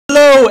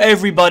Hello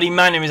everybody,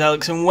 my name is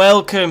Alex and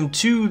welcome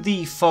to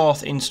the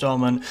 4th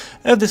installment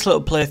of this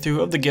little playthrough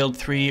of the Guild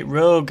 3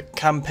 Rogue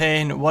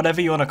campaign,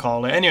 whatever you want to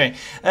call it. Anyway,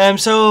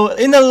 so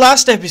in the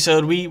last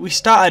episode we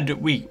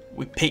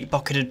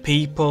pickpocketed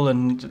people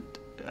and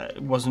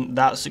it wasn't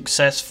that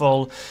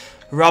successful.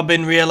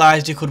 Robin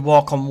realised he could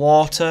walk on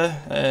water.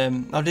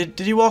 Did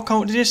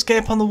he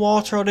escape on the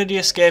water or did he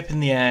escape in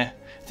the air?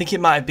 I think it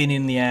might have been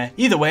in the air.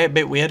 Either way, a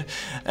bit weird.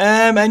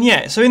 And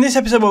yeah, so in this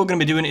episode what we're going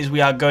to be doing is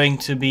we are going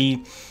to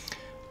be,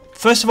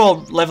 first of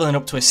all, leveling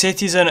up to a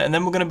citizen, and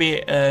then we're going to be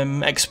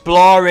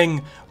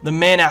exploring the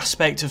main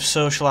aspect of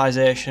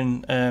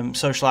socializing,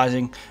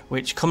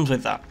 which comes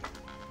with that.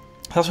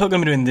 That's what we're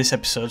going to be doing in this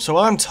episode. So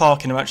while I'm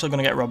talking, I'm actually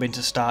going to get Robin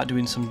to start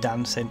doing some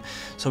dancing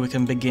so we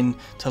can begin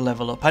to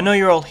level up. I know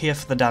you're all here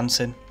for the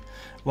dancing.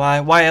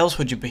 Why else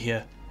would you be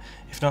here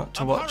if not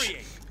to watch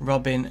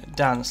Robin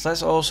dance?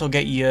 Let's also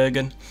get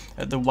Jurgen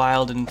at the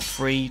Wild and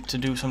Free to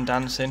do some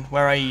dancing.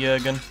 Where are you,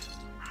 Jurgen?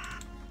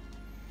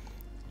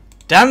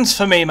 Dance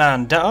for me,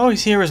 man! Oh,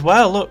 he's here as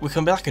well. Look, we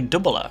can be like a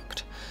double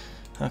act.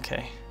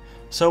 Okay.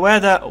 So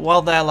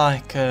while they're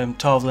like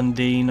Torval and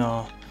Dean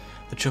or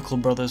the Chuckle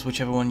Brothers,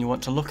 whichever one you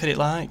want to look at it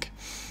like,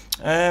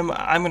 I'm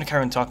going to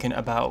carry on talking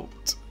about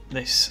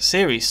this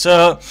series.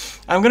 So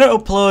I'm going to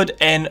upload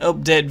an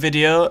update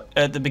video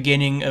at the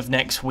beginning of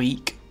next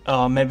week,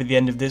 or maybe the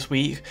end of this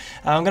week.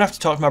 I'm going to have to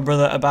talk to my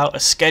brother about a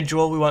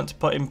schedule we want to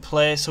put in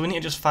place, so we need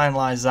to just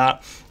finalise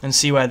that and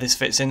see where this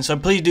fits in. So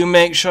please do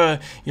make sure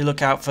you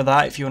look out for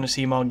that if you want to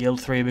see more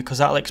Guild 3, because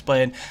that'll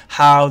explain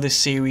how this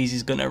series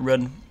is going to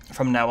run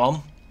from now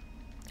on.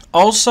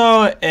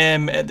 Also,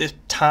 at this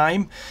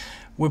time,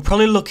 we're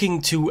probably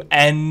looking to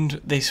end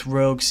this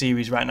Rogue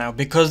series right now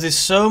because there's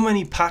so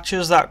many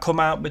patches that come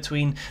out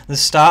between the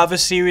start of a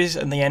series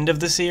and the end of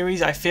the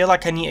series. I feel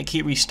like I need to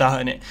keep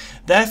restarting it.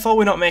 Therefore,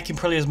 we're not making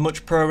probably as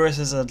much progress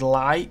as I'd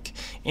like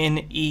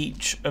in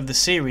each of the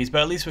series,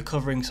 but at least we're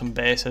covering some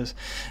bases.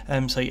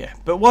 So yeah,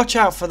 but watch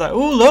out for that.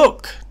 Oh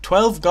look,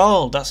 12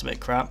 gold. That's a bit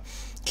crap.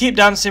 Keep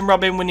dancing,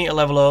 Robin. We need to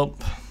level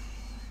up.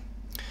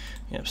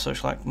 Yep,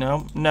 social act.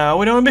 No, we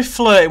don't want to be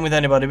flirting with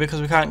anybody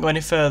because we can't go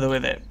any further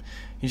with it.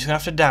 You're just going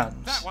to have to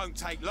dance. That won't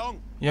take long.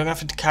 You're going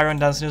to have to carry on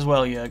dancing as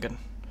well, Jurgen.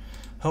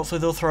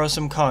 Hopefully they'll throw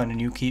some coin and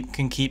you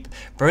can keep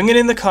bringing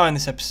in the coin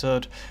this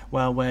episode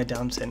while we're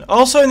dancing.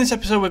 Also in this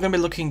episode we're going to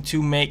be looking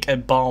to make a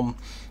bomb.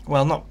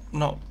 Well,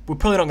 we're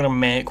probably not going to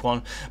make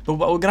one, but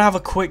we're going to have a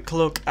quick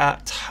look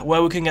at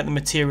where we can get the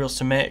materials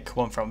to make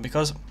one from,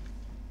 because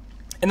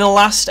in the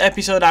last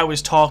episode I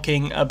was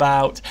talking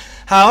about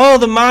how,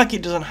 the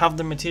market doesn't have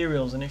the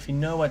materials, and if you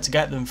know where to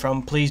get them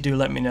from, please do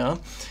let me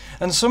know.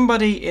 And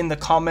somebody in the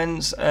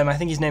comments, I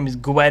think his name is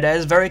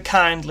Guedes, very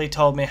kindly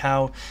told me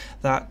how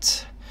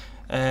that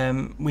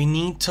we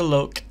need to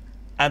look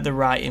at the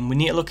writing. We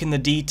need to look in the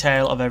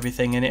detail of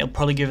everything, and it'll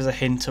probably give us a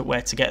hint at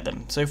where to get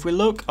them. So if we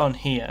look on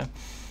here,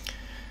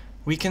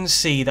 we can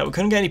see that we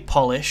couldn't get any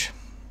polish.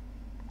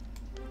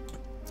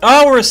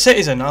 Oh, we're a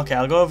citizen. Okay,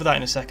 I'll go over that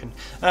in a second.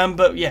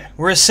 But yeah,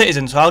 we're a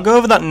citizen, so I'll go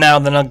over that now,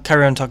 then I'll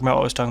carry on talking about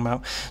what I was talking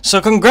about.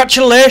 So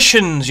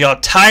congratulations, your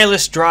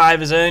tireless drive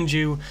has earned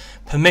you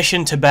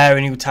permission to bear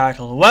a new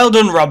title. Well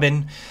done,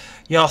 Robin.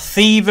 Your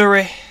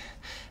thievery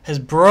has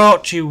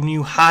brought you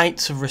new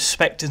heights of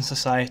respect in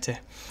society.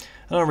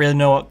 I don't really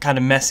know what kind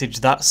of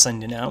message that's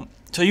sending out.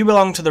 So you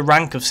belong to the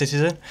rank of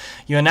citizen.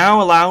 You are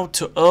now allowed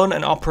to own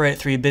and operate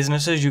 3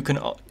 businesses. You can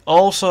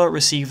also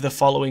receive the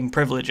following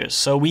privileges.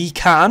 So we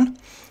can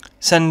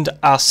send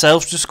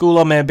ourselves to school,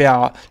 or maybe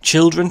our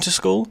children to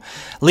school.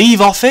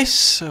 Leave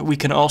office. We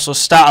can also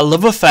start a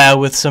love affair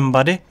with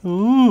somebody.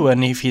 Ooh,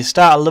 and if you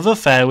start a love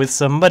affair with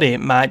somebody, it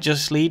might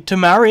just lead to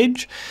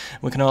marriage.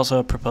 We can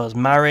also propose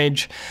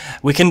marriage.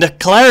 We can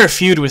declare a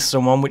feud with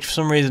someone, which for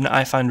some reason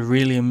I find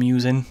really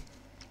amusing.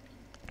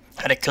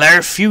 I declare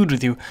a feud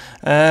with you.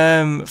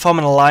 Form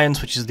an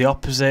alliance, which is the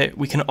opposite.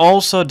 We can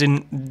also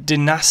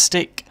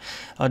dynastic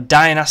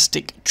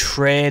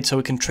trade, so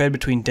we can trade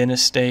between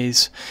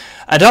dynasties.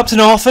 Adopt an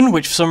orphan,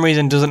 which for some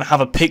reason doesn't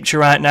have a picture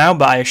right now,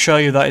 but I assure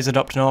you that is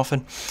adopt an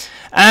orphan.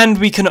 And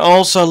we can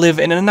also live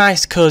in a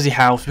nice cozy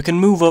house. We can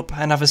move up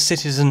and have a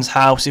citizen's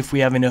house if we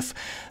have enough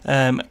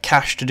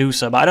cash to do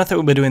so. But I don't think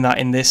we'll be doing that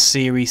in this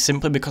series,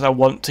 simply because I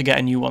want to get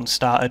a new one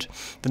started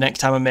the next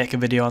time I make a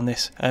video on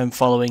this,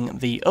 following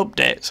the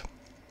update.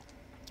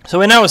 So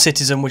we're now a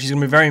citizen, which is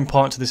going to be very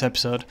important to this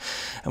episode,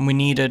 and we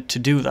needed to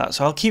do that.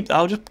 So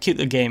I'll just keep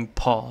the game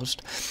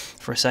paused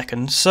for a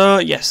second. So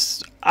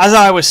yes, as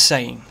I was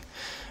saying,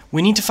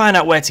 we need to find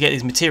out where to get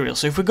these materials.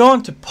 So if we go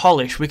on to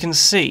polish, we can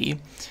see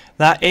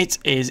that it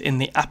is in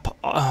the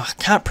I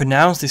can't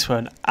pronounce this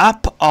word.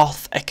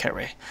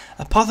 Apothecary,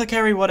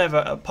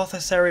 whatever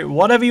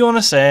you want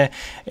to say,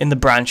 in the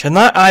branch, and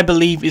that I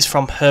believe is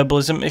from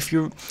herbalism. If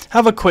you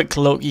have a quick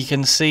look, you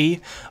can see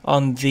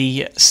on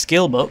the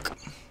skill book.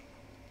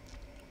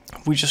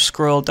 If we just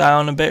scroll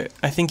down a bit,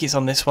 I think it's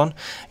on this one.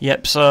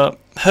 Yep, so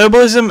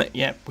herbalism,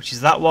 yep, which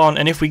is that one.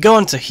 And if we go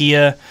into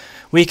here,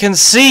 we can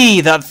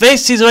see that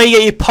this is where you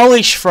get your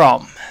polish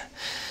from.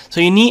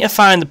 So you need to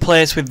find the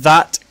place with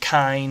that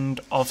kind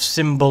of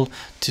symbol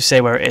to say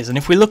where it is. And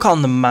if we look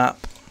on the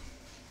map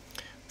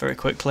very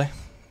quickly,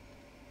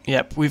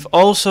 yep, we've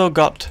also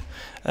got,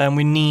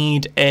 we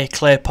need a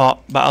clay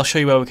pot, but I'll show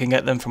you where we can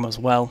get them from as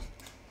well.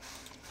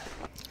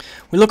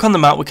 We look on the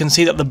map, we can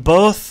see that the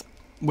both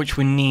which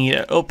we need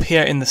are up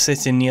here in the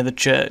city near the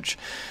church.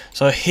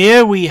 So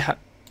here we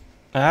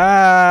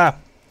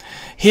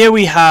here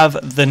we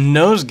have the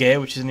Nosegate,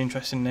 which is an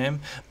interesting name,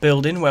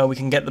 building where we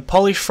can get the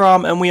polish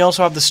from, and we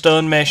also have the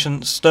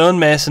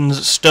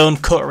stonemason's stone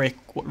cutlery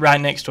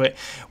right next to it,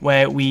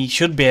 where we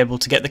should be able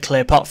to get the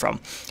clay pot from.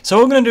 So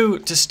what we're going to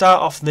do to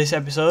start off this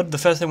episode, the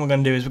first thing we're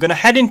going to do is we're going to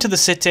head into the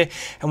city,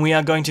 and we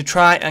are going to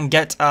try and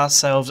get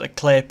ourselves a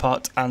clay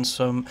pot and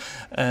some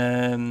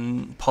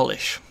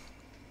polish.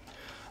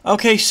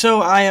 Okay,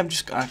 so I have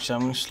just... Actually,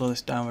 I'm going to slow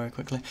this down very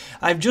quickly.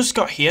 I've just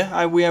got here.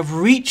 We have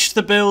reached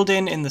the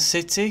building in the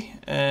city,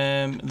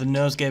 the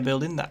Nosegate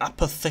building, the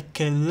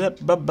apothecary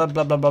blah blah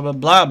blah blah blah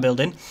blah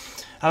building.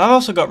 And I've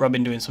also got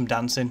Robin doing some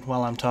dancing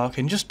while I'm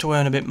talking, just to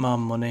earn a bit more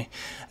money.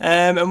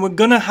 And we're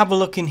going to have a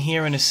look in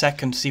here in a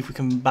second to see if we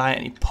can buy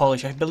any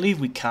polish. I believe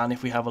we can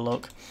if we have a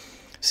look.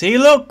 See,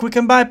 look, we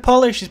can buy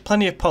polish. There's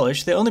plenty of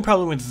polish. The only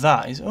problem with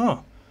that is...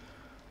 Oh,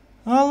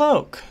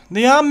 look.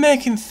 They are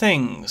making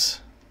things.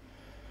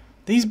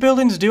 These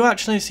buildings do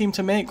actually seem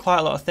to make quite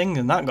a lot of things,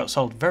 and that got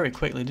sold very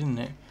quickly, didn't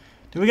it?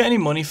 Did we get any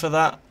money for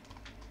that?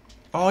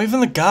 Oh, even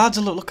the guards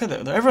are... Look at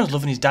it. Everyone's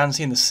loving his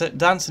dancing in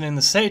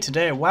the city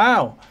today.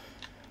 Wow.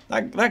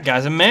 That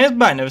guy's amazed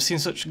by it. Never seen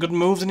such good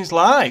moves in his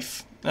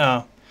life.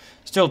 Oh,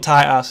 still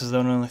tight asses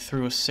though, and only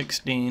threw a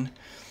 16.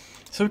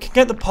 So we can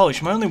get the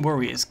polish. My only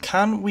worry is,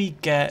 can we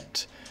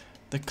get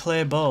the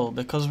clay bowl?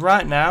 Because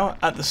right now,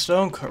 at the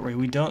stone cutlery,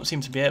 we don't seem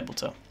to be able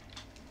to.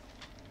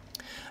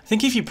 I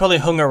think if you probably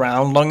hung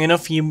around long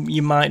enough, you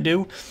might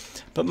do.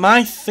 But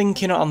my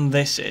thinking on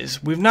this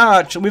is, we've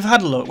had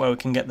a look where we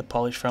can get the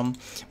polish from.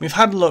 We've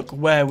had a look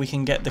where we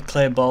can get the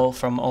clay ball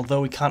from, although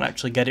we can't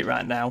actually get it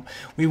right now.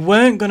 We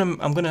weren't gonna...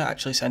 I'm gonna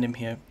actually send him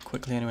here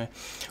quickly anyway.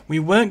 We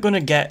weren't gonna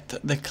get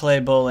the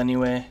clay ball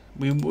anyway.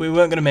 We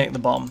weren't gonna make the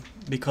bomb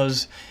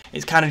because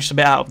it's kind of just a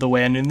bit out of the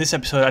way. And in this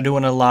episode, I do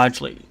want to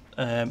largely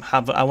I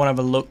want to have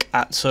a look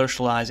at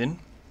socialising.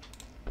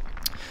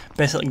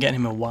 Basically, getting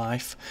him a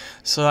wife.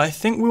 So I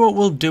think what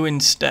we'll do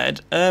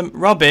instead,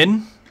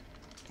 Robin.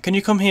 Can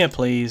you come here,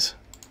 please?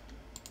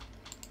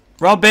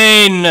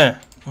 Robin!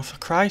 Oh, for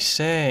Christ's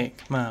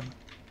sake, man.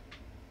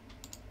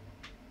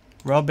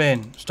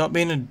 Robin, stop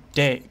being a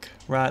dick.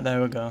 Right,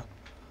 there we go.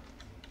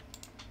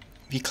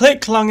 If you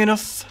click long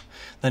enough,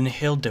 then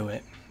he'll do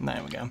it.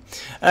 There we go.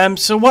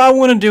 So what I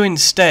want to do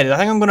instead, I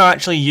think I'm going to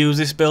actually use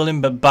this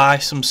building, but buy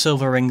some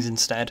silver rings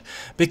instead.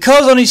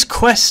 Because on his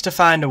quest to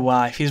find a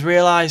wife, he's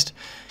realised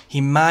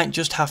he might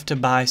just have to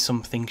buy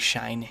something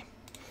shiny.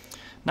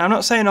 Now, I'm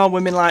not saying all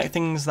women like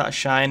things that are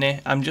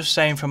shiny. I'm just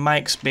saying from my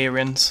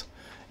experience,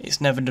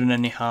 it's never done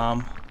any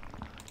harm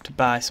to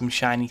buy some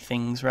shiny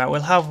things. Right,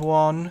 we'll have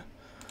one.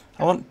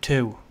 I want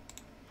two.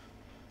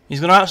 He's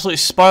going to absolutely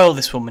spoil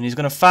this woman. He's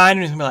going to find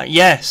her and he's going to be like,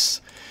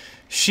 yes,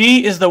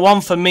 she is the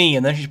one for me.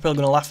 And then she's probably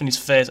going to laugh in his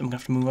face. I'm going to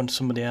have to move on to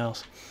somebody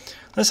else.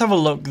 Let's have a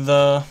look,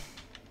 though.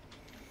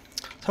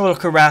 Let's have a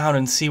look around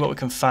and see what we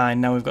can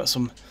find. Now we've got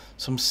some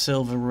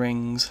silver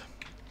rings.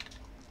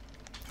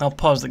 I'll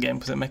pause the game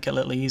because it'll make it a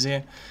little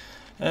easier.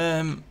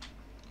 Let's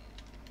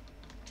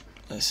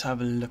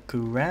have a look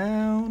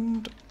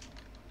around.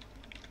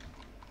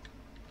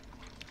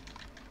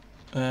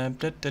 I'm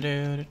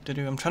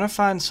trying to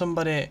find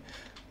somebody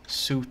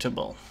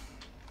suitable.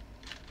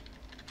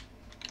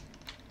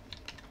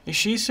 Is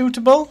she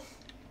suitable?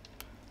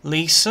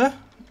 Lisa?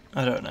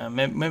 I don't know.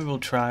 Maybe we'll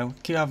try. We'll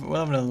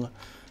have a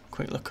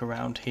quick look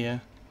around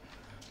here.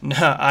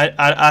 No,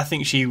 I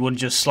think she would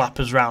just slap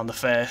us round the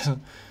face.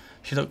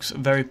 She looks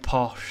very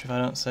posh, if I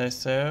don't say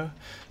so.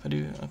 If I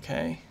do,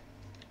 okay.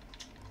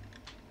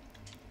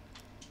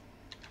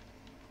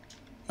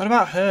 What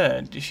about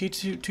her? Is she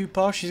too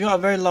posh? She's got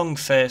a very long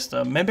face,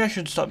 though. Maybe I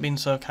should stop being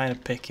so kind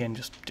of picky and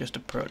just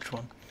approach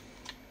one.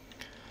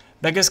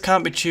 Beggars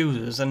can't be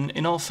choosers, and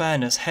in all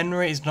fairness,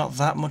 Henry is not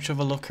that much of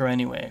a looker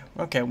anyway.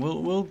 Okay,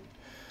 we'll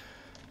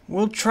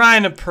try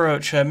and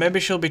approach her.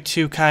 Maybe she'll be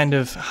too kind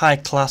of high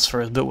class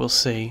for us, but we'll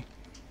see.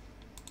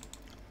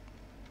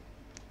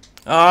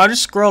 Oh, I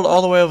just scrolled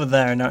all the way over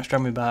there and now it's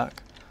dragged me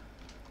back.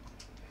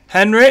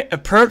 Henry,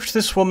 approach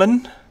this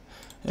woman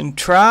and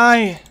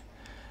try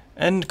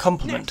and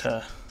compliment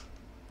her.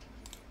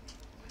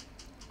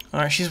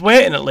 Alright, she's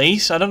waiting at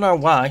least. I don't know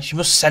why. She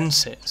must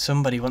sense it.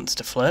 Somebody wants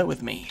to flirt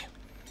with me.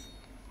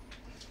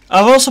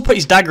 I've also put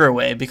his dagger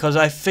away because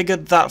I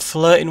figured that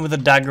flirting with a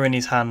dagger in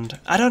his hand.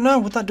 I don't know.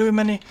 Would that do him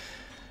any...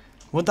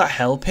 Would that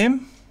help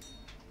him?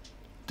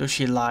 Does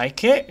she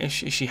like it? Is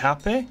she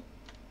happy?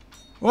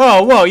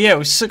 Whoa, yeah,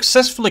 we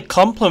successfully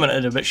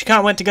complimented her, but she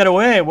can't wait to get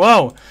away.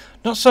 Whoa,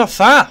 not so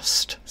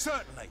fast.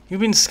 Certainly.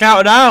 You've been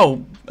scouted out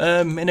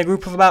in a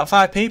group of about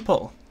 5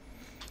 people.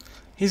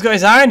 He's got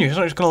his eye on you. He's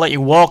not just going to let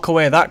you walk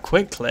away that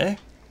quickly.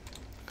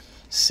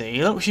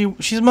 See, look,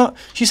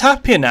 she's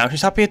happier now.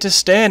 She's happier to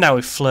stay now.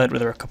 We've flirted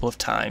with her a couple of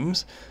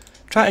times.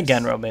 Try it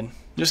again, Robin.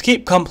 Just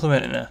keep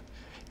complimenting her.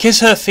 Kiss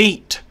her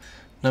feet.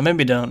 No,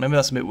 maybe don't. Maybe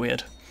that's a bit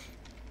weird.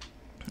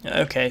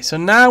 Okay, so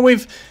now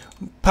we've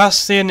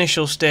passed the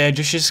initial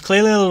stage. She's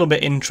clearly a little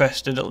bit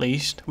interested, at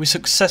least. We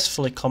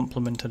successfully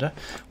complimented her,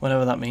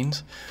 whatever that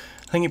means.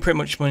 I think it pretty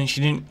much means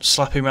she didn't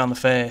slap him around the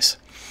face.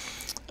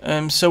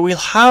 So we'll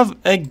have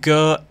a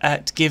go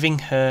at giving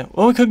her...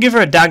 Well, we could give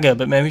her a dagger,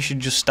 but maybe she'd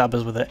just stab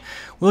us with it.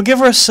 We'll give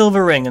her a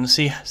silver ring and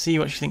see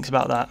what she thinks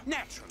about that.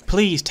 Naturally.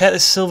 Please, take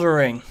this silver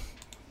ring.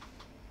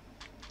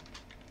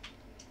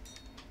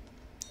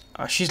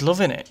 Oh, she's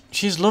loving it.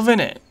 She's loving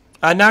it.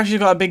 And now she's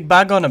got a big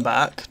bag on her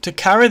back to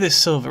carry this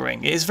silver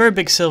ring. It is a very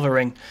big silver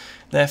ring.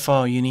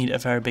 Therefore, you need a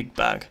very big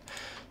bag.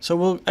 So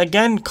we'll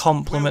again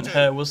compliment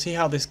her. We'll see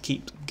how this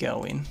keeps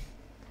going.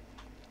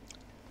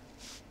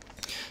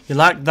 You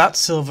like that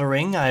silver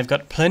ring? I've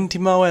got plenty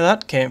more where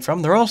that came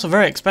from. They're also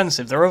very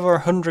expensive. They're over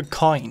 100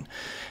 coin.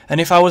 And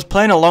if I was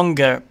playing a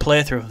longer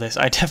playthrough of this,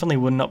 I definitely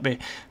would not be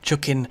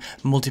chucking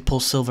multiple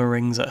silver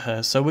rings at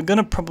her. So we're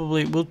gonna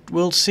probably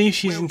we'll see if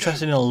she's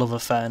interested in a love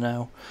affair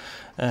now.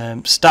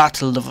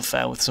 Start a love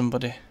affair with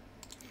somebody.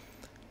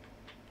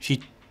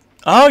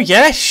 Oh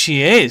yes,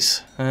 she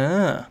is.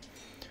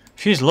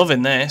 She's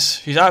loving this.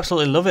 She's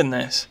absolutely loving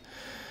this.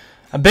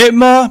 A bit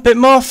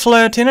more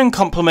flirting and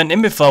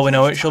complimenting before we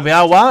know it. She'll be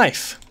our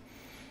wife.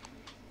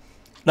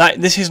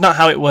 Like, this is not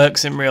how it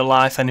works in real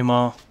life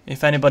anymore.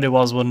 If anybody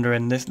was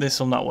wondering, this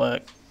will not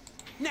work.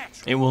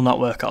 It will not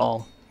work at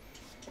all.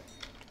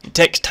 It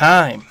takes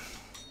time.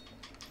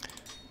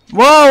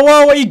 Whoa,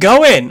 where are you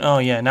going? Oh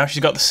yeah, now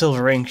she's got the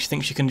silver ring. She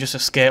thinks she can just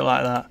escape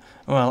like that.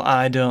 Well,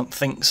 I don't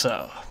think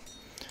so.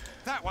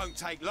 That won't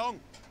take long.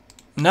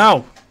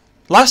 No.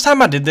 Last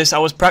time I did this, I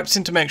was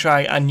practicing to make sure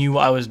I knew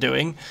what I was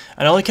doing,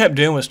 and all he kept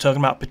doing was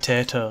talking about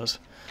potatoes.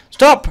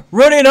 Stop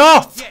running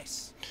off!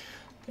 Yes.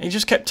 He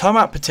just kept talking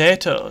about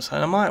potatoes,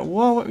 and I'm like,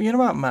 whoa, what are you on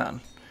about,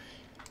 man?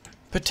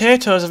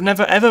 Potatoes have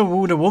never ever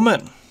wooed a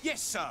woman.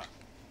 Yes, sir.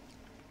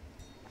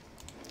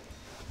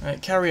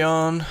 Right, carry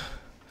on.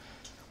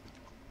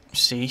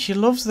 See, she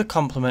loves the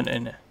compliment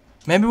in it.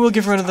 Maybe we'll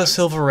give her another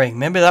silver ring.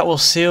 Maybe that will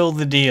seal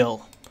the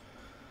deal.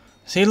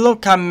 See,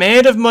 look, I'm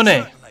made of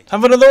money.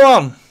 Have another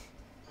one.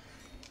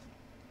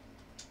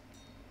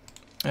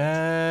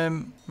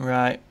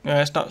 Right.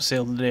 Let's not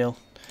seal the deal.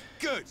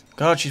 Good.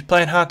 God, she's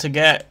playing hard to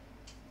get.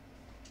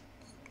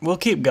 We'll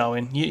keep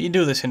going. You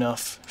do this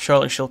enough.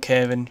 Surely she'll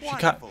cave in.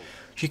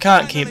 She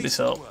can't keep this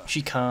up.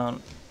 She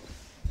can't.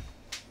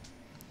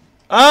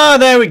 Ah,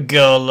 there we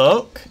go,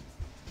 look.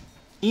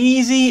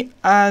 Easy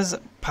as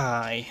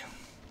pie.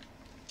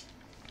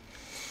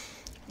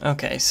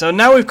 Okay, so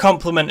now we've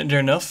complimented her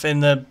enough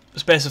in the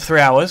space of 3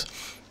 hours.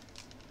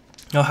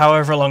 Or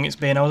however long it's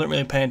been. I wasn't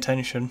really paying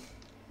attention.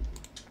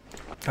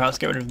 Alright, let's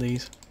get rid of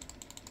these.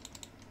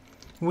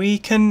 We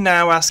can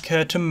now ask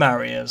her to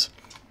marry us.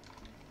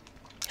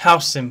 How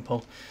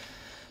simple.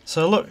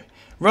 So look,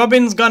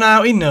 Robin's gone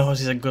out. He knows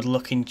he's a good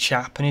looking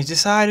chap, and he's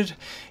decided,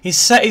 he's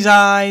set his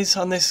eyes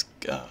on this,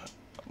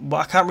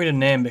 well, I can't read her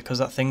name because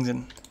that thing's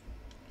in.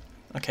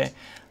 Okay,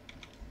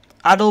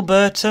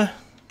 Adalberta,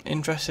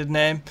 interested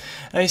name.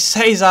 And he's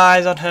set his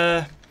eyes on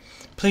her.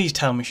 Please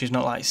tell me she's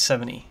not like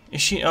 70.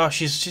 Is she? Oh,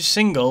 she's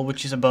single,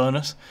 which is a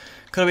bonus.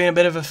 Could have been a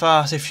bit of a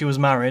farce if she was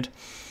married.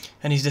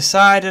 And he's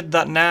decided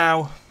that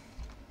now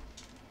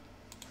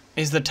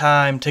is the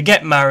time to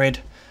get married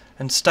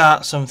and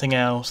start something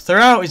else.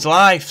 Throughout his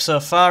life so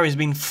far, he's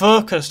been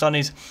focused on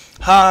his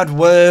hard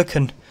work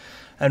and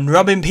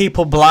robbing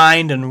people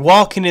blind and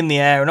walking in the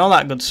air and all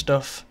that good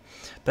stuff.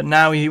 But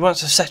now he wants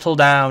to settle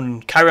down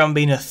and carry on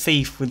being a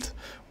thief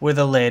with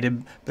a lady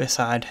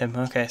beside him.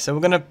 Okay, so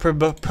we're going to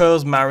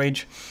propose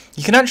marriage.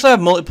 You can actually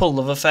have multiple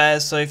love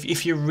affairs, so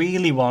if you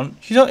really want...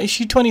 Is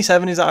she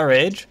 27? Is that her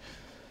age?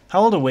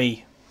 How old are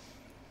we?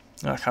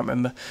 Oh, I can't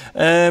remember.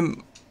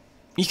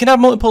 You can have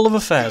multiple love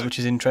affairs, which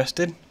is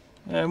interesting.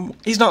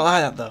 He's not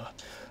like that, though.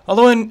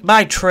 Although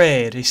by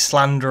trade, he's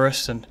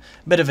slanderous and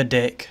a bit of a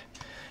dick.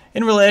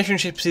 In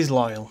relationships, he's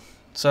loyal.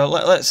 So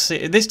let's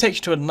see. This takes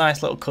you to a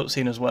nice little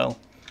cutscene as well,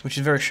 which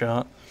is very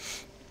short.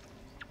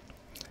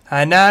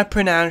 I now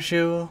pronounce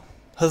you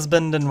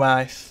husband and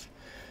wife.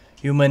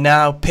 You may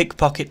now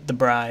pickpocket the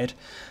bride.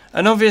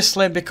 And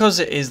obviously, because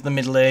it is the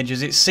Middle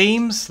Ages, it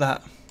seems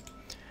that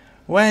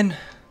when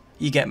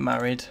you get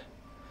married,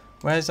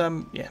 yeah,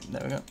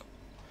 there we go.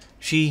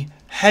 She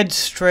heads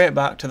straight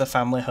back to the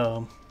family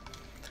home.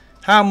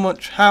 How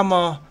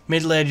more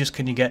Middle Ages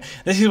can you get?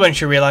 This is when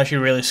she realised she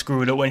really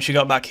screwed up when she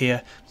got back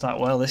here. It's like,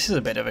 well, this is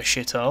a bit of a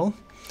shithole.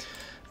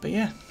 But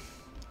yeah.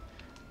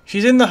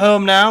 She's in the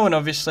home now, and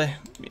obviously,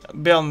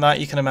 beyond that,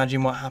 you can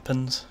imagine what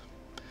happens.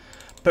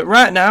 But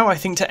right now, I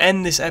think to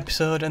end this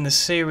episode and this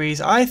series,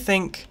 I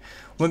think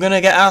we're going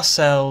to get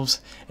ourselves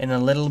in a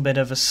little bit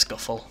of a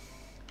scuffle.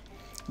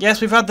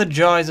 Yes, we've had the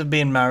joys of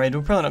being married.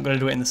 We're probably not going to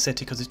do it in the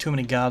city because there's too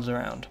many guards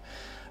around.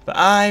 But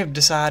I've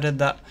decided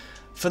that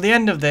for the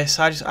end of this,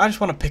 I just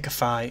want to pick a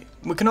fight.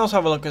 We can also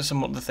have a look at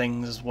some other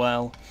things as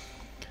well.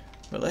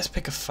 But let's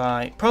pick a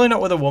fight. Probably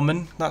not with a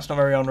woman. That's not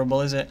very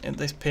honourable, is it, in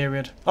this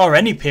period? Or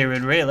any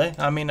period, really.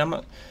 I mean, I'm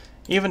not...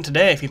 Even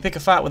today, if you pick a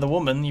fight with a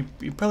woman,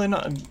 you're probably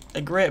not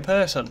a great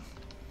person.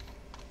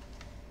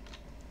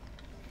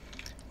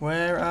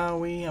 Where are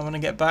we? I want to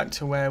get back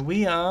to where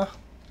we are.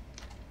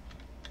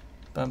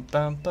 Bum,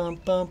 bum, bum,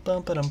 bum,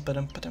 bum, ba-dum,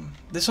 ba-dum, ba-dum.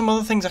 There's some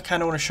other things I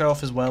kind of want to show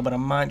off as well, but I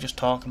might just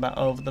talk about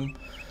over them.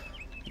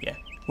 Yeah,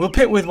 we'll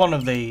pick with one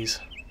of these.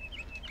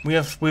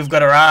 We've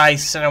got our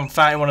eyes set on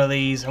fighting one of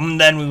these, and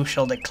then we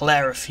shall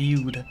declare a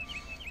feud.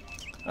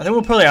 I think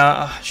we'll probably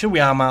should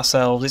we arm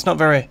ourselves? It's not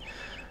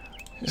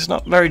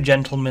very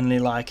gentlemanly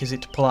like, is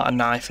it, to pull out a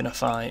knife in a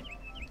fight?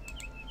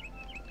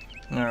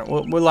 Alright,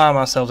 we'll arm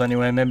ourselves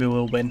anyway. Maybe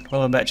we'll win.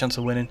 We'll have a better chance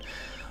of winning.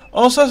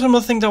 Also, some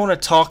other things I want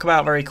to talk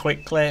about very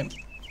quickly.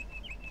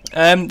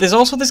 There's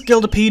also this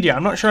Guildopedia.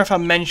 I'm not sure if I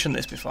mentioned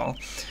this before,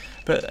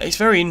 but it's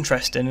very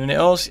interesting, and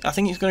I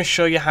think it's going to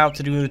show you how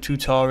to do the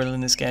tutorial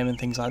in this game and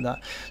things like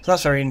that. So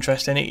that's very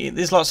interesting.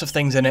 There's lots of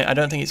things in it. I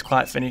don't think it's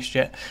quite finished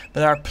yet,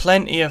 but there are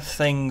plenty of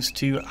things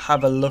to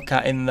have a look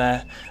at in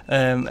there,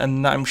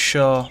 and I'm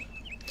sure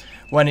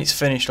when it's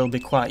finished it'll be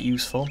quite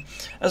useful.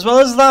 As well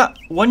as that,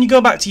 when you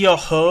go back to your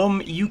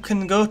home, you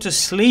can go to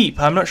sleep.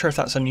 I'm not sure if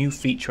that's a new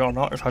feature or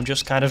not, if I've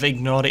just kind of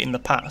ignored it in the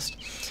past.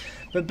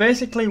 But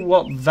basically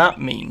what that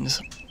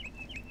means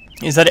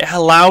is that it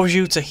allows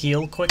you to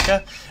heal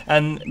quicker,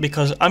 and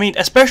because, I mean,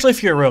 especially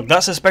if you're a rogue,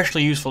 that's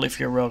especially useful if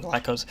you're a rogue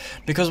like us,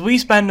 because we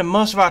spend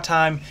most of our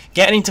time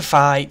getting into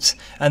fights,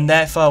 and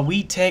therefore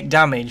we take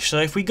damage. So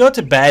if we go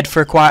to bed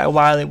for quite a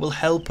while, it will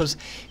help us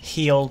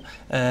heal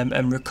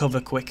and recover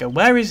quicker.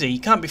 Where is he? He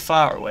can't be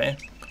far away.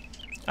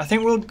 I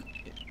think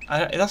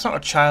that's not a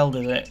child,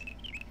 is it?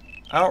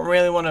 I don't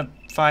really want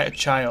to fight a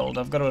child,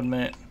 I've got to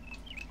admit.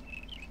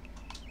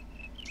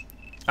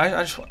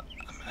 It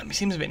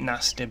seems a bit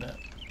nasty, but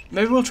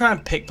maybe we'll try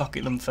and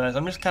pickpocket them first.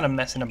 I'm just kind of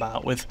messing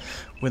about with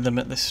them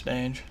at this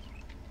stage.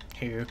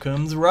 Here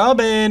comes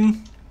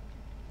Robin.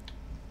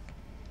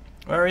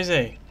 Where is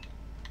he?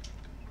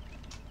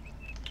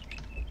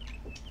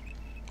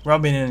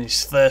 Robin and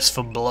his thirst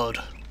for blood.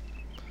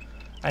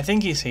 I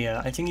think he's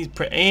here. I think he's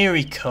here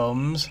he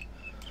comes.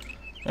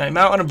 Now, you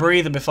might want to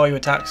breathe before you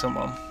attack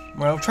someone.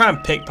 Well, I'll try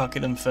and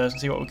pickpocket them first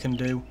and see what we can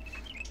do.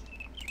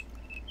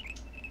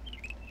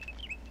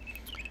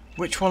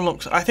 Which one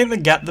looks... I think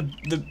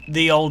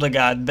the older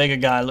guy, the bigger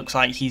guy, looks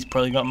like he's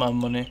probably got more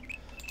money.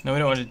 No, we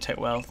don't want to detect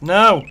wealth.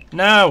 No!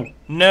 No!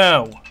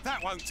 No!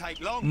 That won't take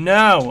long.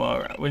 No!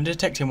 Alright, we're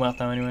detecting wealth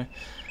now anyway.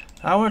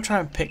 I want to try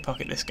and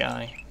pickpocket this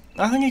guy.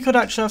 I think he could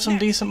actually have some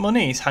decent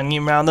money. He's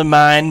hanging around the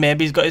mine.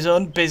 Maybe he's got his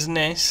own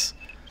business.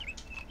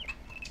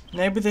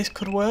 Maybe this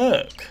could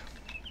work.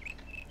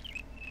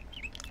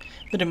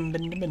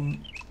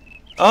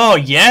 Oh,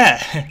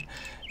 yeah!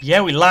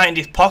 Yeah, we lightened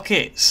his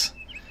pockets.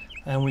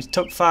 And we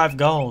took 5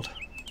 gold.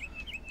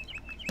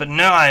 But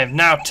now I have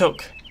now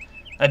took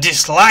a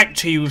dislike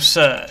to you,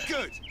 sir.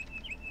 Good.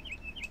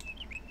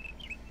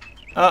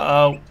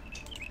 Uh-oh.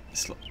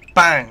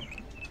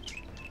 Bang.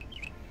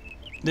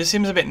 This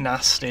seems a bit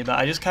nasty, but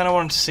I just kind of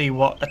wanted to see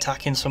what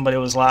attacking somebody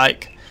was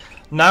like.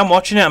 Now I'm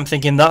watching it, I'm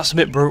thinking that's a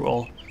bit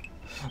brutal.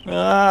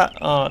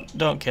 Oh,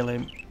 don't kill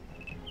him.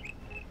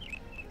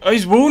 Oh,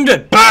 he's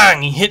wounded.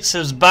 Bang! He hits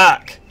his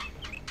back.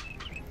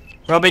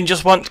 Robin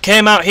just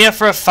came out here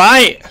for a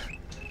fight.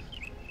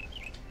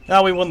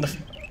 Now we won the...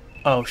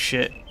 Oh,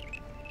 shit.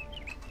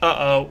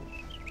 Uh-oh.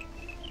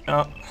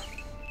 Oh.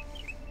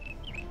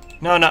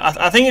 No,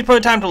 I think it's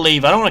probably time to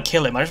leave. I don't want to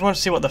kill him. I just want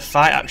to see what the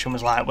fight action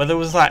was like. Whether there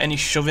was like any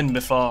shoving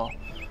before.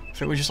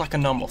 If it was just like a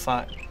normal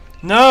fight.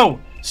 No!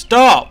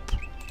 Stop!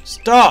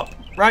 Stop!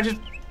 Right,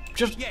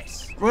 just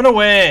Yes. run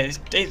away.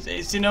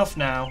 It's enough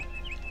now.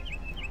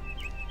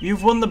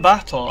 You've won the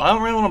battle. I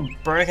don't really want to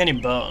break any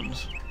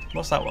bones.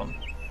 What's that one?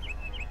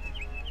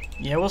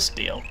 Yeah, we'll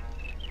steal.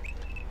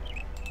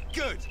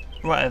 Good.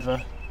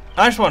 Whatever.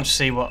 I just want to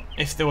see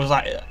if there was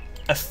like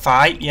a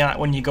fight, yeah, like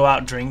when you go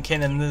out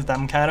drinking and there's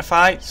them kind of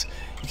fights.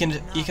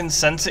 You can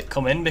sense it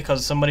coming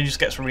because somebody just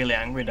gets really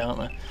angry, don't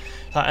they?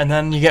 And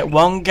then you get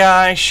one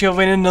guy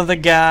shoving another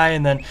guy,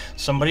 and then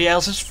somebody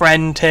else's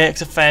friend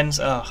takes offence.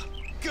 Ugh.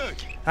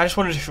 Good. I just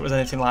wondered if it was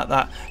anything like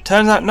that.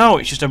 Turns out no,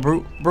 it's just a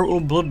brutal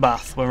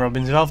bloodbath when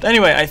Robin's involved.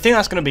 Anyway, I think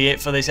that's going to be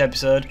it for this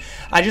episode.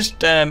 I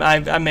just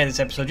I made this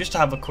episode just to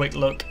have a quick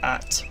look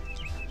at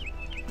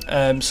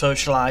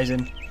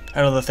socialising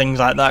and other things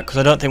like that, because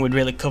I don't think we'd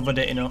really covered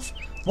it enough.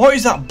 What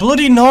is that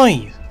bloody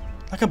noise?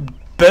 Like a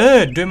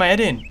bird doing my head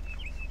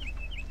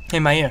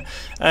in my ear.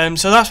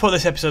 So that's what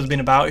this episode's been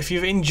about. If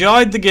you've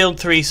enjoyed the Guild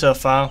 3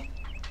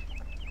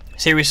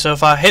 series so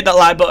far, hit that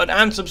like button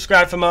and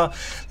subscribe for more.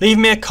 Leave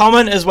me a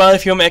comment as well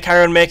if you want me to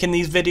carry on making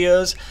these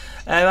videos.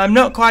 I'm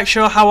not quite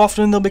sure how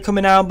often they'll be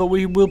coming out, but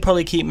we will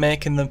probably keep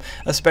making them,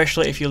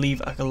 especially if you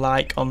leave a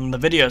like on the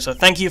video. So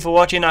thank you for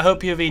watching. I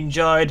hope you've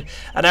enjoyed,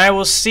 and I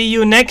will see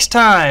you next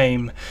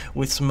time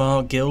with some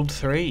more Guild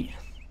 3.